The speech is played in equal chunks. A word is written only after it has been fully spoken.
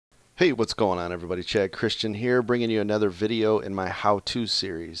Hey, what's going on everybody? Chad Christian here, bringing you another video in my how-to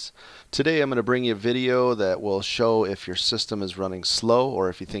series. Today I'm going to bring you a video that will show if your system is running slow or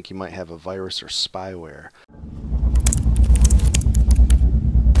if you think you might have a virus or spyware.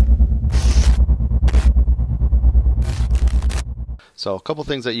 So a couple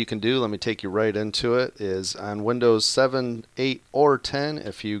things that you can do, let me take you right into it, is on Windows 7, 8, or 10,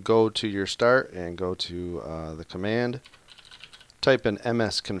 if you go to your start and go to the command, type in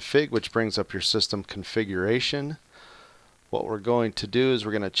msconfig, which brings up your system configuration. What we're going to do is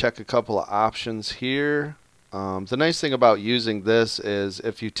we're going to check a couple of options here. The nice thing about using this is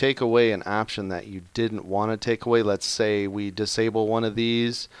if you take away an option that you didn't want to take away, let's say we disable one of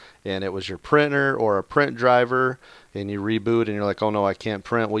these and it was your printer or a print driver, and you reboot and you're like, oh no, I can't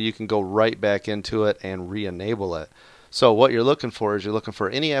print. Well, you can go right back into it and re-enable it. So what you're looking for is you're looking for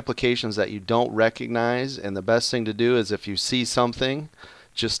any applications that you don't recognize, and the best thing to do is if you see something,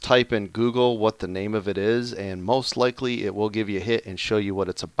 just type in Google what the name of it is, and most likely it will give you a hit and show you what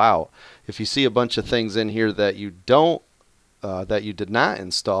it's about. If you see a bunch of things in here that you did not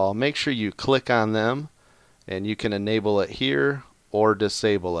install, make sure you click on them and you can enable it here or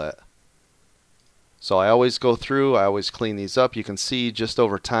disable it. So I always go through, I always clean these up. You can see just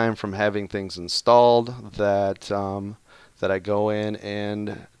over time from having things installed that that I go in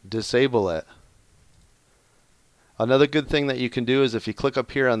and disable it. Another good thing that you can do is if you click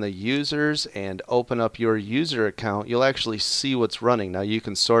up here on the users and open up your user account, you'll actually see what's running. Now you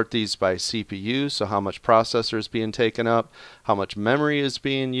can sort these by CPU, so how much processor is being taken up, how much memory is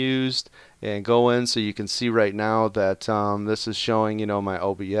being used, and go in so you can see right now that this is showing, you know, my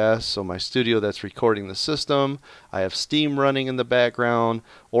OBS, so my studio that's recording the system. I have Steam running in the background,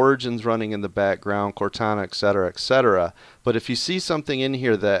 Origin's running in the background, Cortana, etc., etc. But if you see something in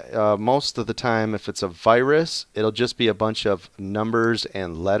here that most of the time, if it's a virus, it'll just be a bunch of numbers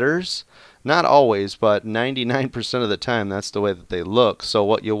and letters. Not always, but 99% of the time that's the way that they look. So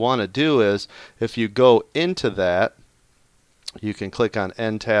what you'll want to do is if you go into that, you can click on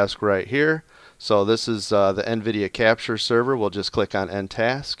End Task right here. So this is the NVIDIA capture server. We'll just click on End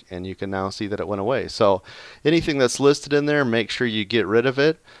Task and you can now see that it went away. So anything that's listed in there, make sure you get rid of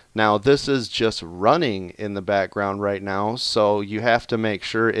it. Now this is just running in the background right now, so you have to make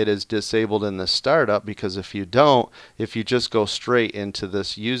sure it is disabled in the startup, because if you don't, if you just go straight into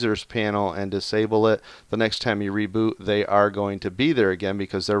this users panel and disable it, the next time you reboot they are going to be there again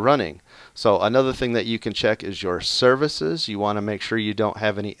because they're running. So another thing that you can check is your services. You want to make sure you don't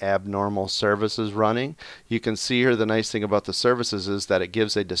have any abnormal services running. You can see here the nice thing about the services is that it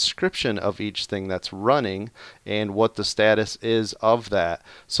gives a description of each thing that's running and what the status is of that.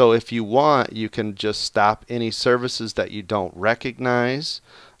 So if you want, you can just stop any services that you don't recognize.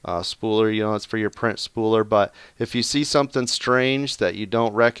 Spooler, you know, it's for your print spooler, but if you see something strange that you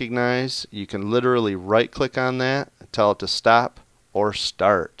don't recognize, you can literally right click on that, tell it to stop or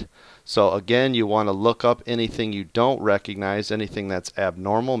start. So again, you want to look up anything you don't recognize, anything that's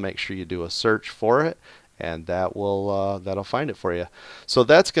abnormal. Make sure you do a search for it, and that will that'll find it for you. So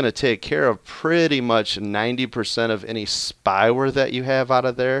that's going to take care of pretty much 90% of any spyware that you have out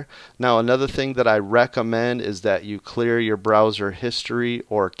of there. Now another thing that I recommend is that you clear your browser history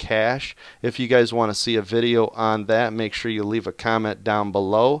or cache. If you guys want to see a video on that, make sure you leave a comment down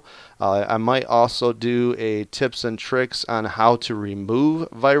below. I might also do a tips and tricks on how to remove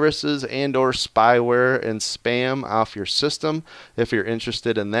viruses and or spyware and spam off your system. If you're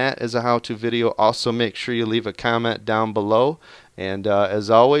interested in that as a how-to video, also make sure you leave a comment down below. And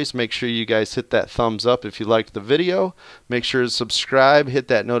as always, make sure you guys hit that thumbs up if you liked the video. Make sure to subscribe, hit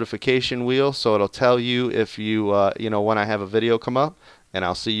that notification wheel so it'll tell you if you, you know, when I have a video come up. And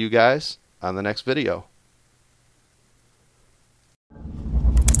I'll see you guys on the next video.